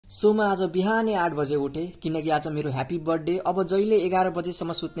सोमा आज बिहानै 8 बजे उठे किनकि आज मेरो ह्यापी बर्थडे। अब जहिले 11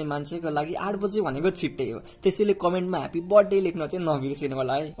 बजेसम्म सुत्ने मान्छेको लागि 8 बजे भनेको छिट्टै हो, त्यसैले कमेन्टमा ह्यापी बर्थडे लेख्न चाहिँ नबिर्सिनु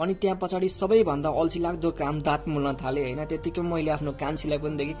होला है। अनि त्यहाँ पछाडि सबैभन्दा अल्छी लाग्दो काम दाँत मोल्न थाले हैन। त्यतिकै मैले आफ्नो कान्छीलाई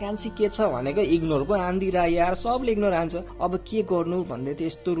पनि देखेँ, कान्छी के छ भनेको इग्नोर पो आन्दिरा यार, सबले इग्नोर आन्छ। अब के गर्नु भन्दै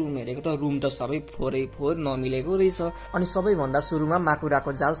त्यस्तो रुम हेरेको त रुम त सबै फोरै फोर नमिलेको रहेछ। अनि सबैभन्दा सुरुमा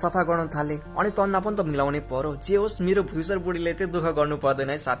माकुराको जाल सफा गर्न थाले, अनि तन्ना पनि त मिलाउनै पर्यो। जे होस् मेरो फ्युचर बुढीले चाहिँ दुःख गर्नु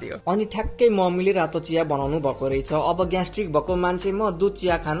पर्दैन है साथी। अनि ठ्याक्कै मम्मीले रातो चिया बनाउनु भएको रहेछ। अब ग्यास्ट्रिक भएको मान्छे म दुध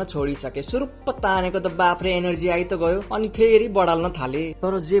चिया खान छोडिसके। सुरुप्प तानेको त बाफ्रे एनर्जी आइ त गयो, अनि फेरि बढाल्न थाले।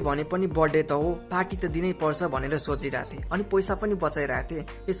 तर जे भने पनि बर्थडे त हो, पार्टी त दिनै पर्छ भनेर सोचिरहेको थिएँ। अनि पैसा पनि बचाइरहेको थिएँ।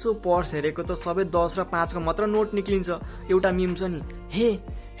 यसो पर्स हेरेको त सबै 10 र 5 को मात्र नोट निक्लिन्छ। एउटा मिम छ नि,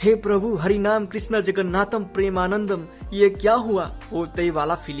 हे प्रभु हरिनाम कृष्ण जगन्नाथम प्रेमानन्दम ये क्या हुआ, हो त्यही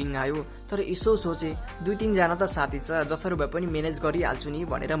वाला फिलिङ आयो। तर यसो सोचे 2-3 जना त साथी छ, जसरी भए पनि म्यानेज गरिहाल्छु नि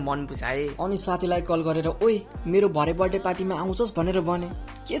भनेर मन बुझाए। अनि साथीलाई कल गरेर ओइ मेरो भरे बर्थडे पार्टीमा आउँछस् भनेर भने।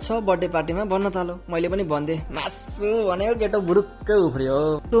 के छ बर्थडे पार्टीमा भन्न थालो। मैले पनि भन्दै मासु भनेको केटो बुरुक्क उफ्रियो।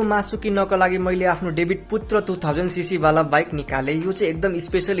 त्यो मासु किन्नको लागि मैले आफ्नो डेबिट पुत्र 2000cc वाला बाइक निकाले। यो चाहिँ एकदम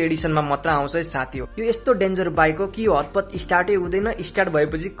स्पेशल एडिसनमा मात्र आउँछ है साथी हो। यो यस्तो डेन्जर बाइक हो कि हतपत स्टार्टै हुँदैन, स्टार्ट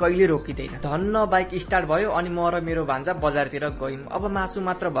भएपछि कहिले रोकिँदैन। धन्न बाइक स्टार्ट भयो अनि म र मेरो भान्जा बजारतिर गयौं। अब मासु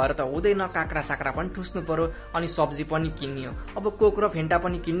मात्र भएर त हुँदैन, काक्रा साक्रा पनि ठुस्नु पर्यो, अनि सब्जी पनि किन्नियो। अब कोक र फेन्टा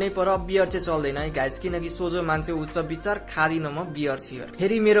पनि किन्नै पर्यो। बियर चाहिँ चल्दैन है गाइज, किनकि सोझो मान्छे उच्च विचार खादिन म बियर सियर।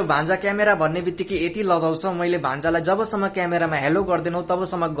 फेरि मेरो भान्जा क्यामेरा भन्ने बित्तिकै यति लगाउँछ, मैले भान्जालाई जबसम्म क्यामेरामा हेलो गर्दैनौ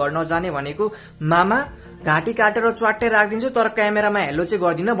तबसम्म गर्न जाने भनेको मामा घाँटी काटेर च्वाट्टै राखिदिन्छु, तर क्यामेरामा हेलो चाहिँ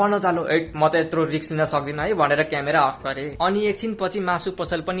गर्दिन भन्न थालो। म त यत्रो रिस्क लिन सक्दिन है भनेर क्यामेरा अफ गरे। अनि एकछिन पछि मासु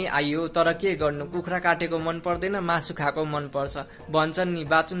पसल पनि आइयो, तर के गर्नु, कुखुरा काटेको मन पर्दैन, मासु खाएको मन पर्छ। भन्छन् नि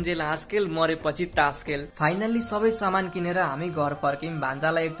बाचुन्जेल हाँसखेल मरेपछि तासखेल। फाइनल्ली सबै सामान किनेर हामी घर फर्क्यौं।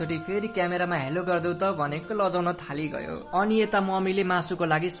 भान्जालाई एकचोटि फेरि क्यामेरामा हेलो गरिदेऊ त भनेको लजाउन थाली गयो। अनि यता मम्मीले मासुको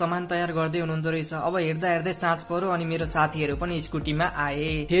लागि सामान तयार गर्दै हुनुहुँदो रहेछ। अब हेर्दा हेर्दै साँझ पर्यो अनि मेरो साथीहरू पनि स्कुटीमा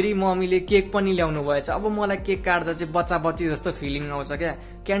आए। फेरि मम्मीले केक पनि ल्याउनु भएछ। अब मलाई केक काट्दा चाहिँ बच्चा बच्ची जस्तो फिलिङ आउँछ क्या।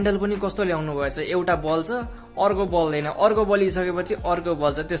 क्यान्डल पनि कस्तो ल्याउनु भएछ, एउटा बल्छ अर्को बल्दैन, अर्को बलिसकेपछि अर्को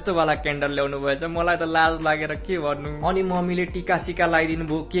बल्छ, त्यस्तो वाला क्यान्डल ल्याउनु भएछ। मलाई त लाज लागेर के भन्नु। अनि मम्मीले टिका सिका लगाइदिनु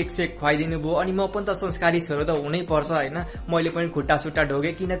भयो, केक सेक खुवाइदिनु भयो। अनि म पनि त संस्कारी छोरो त हुनै पर्छ हैन। मैले पनि खुट्टा सुट्टा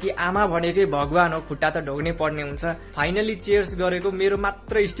ढोगे, किनकि आमा भनेकै भगवान हो, खुट्टा त ढोग्नै पर्ने हुन्छ। फाइनली चेयर्स गरेको मेरो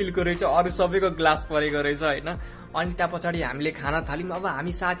मात्र स्टिलको रहेछ, अरू सबैको ग्लास परेको रहेछ हैन। अनि त्यहाँ पछाडि हामीले खाना थाल्यौं। अब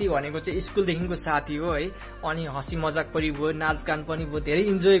हामी साथी भनेको चाहिँ स्कुलदेखिको साथी हो है। अनि हँसी मजाक पनि भयो, नाचगान पनि भयो, धेरै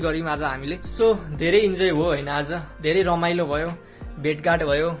इन्जोय गर्यौं आज हामीले। सो धेरै इन्जोय भयो हैन, आज धेरै रमाइलो भयो, भेटघाट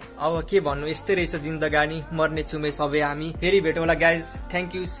भयो। अब के भन्नु, यस्तै रहेछ जिन्दगानी, मर्ने छुमे सबै हामी। फेरि भेटौँला guys.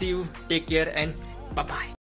 Thank you, C you, take care and bye bye.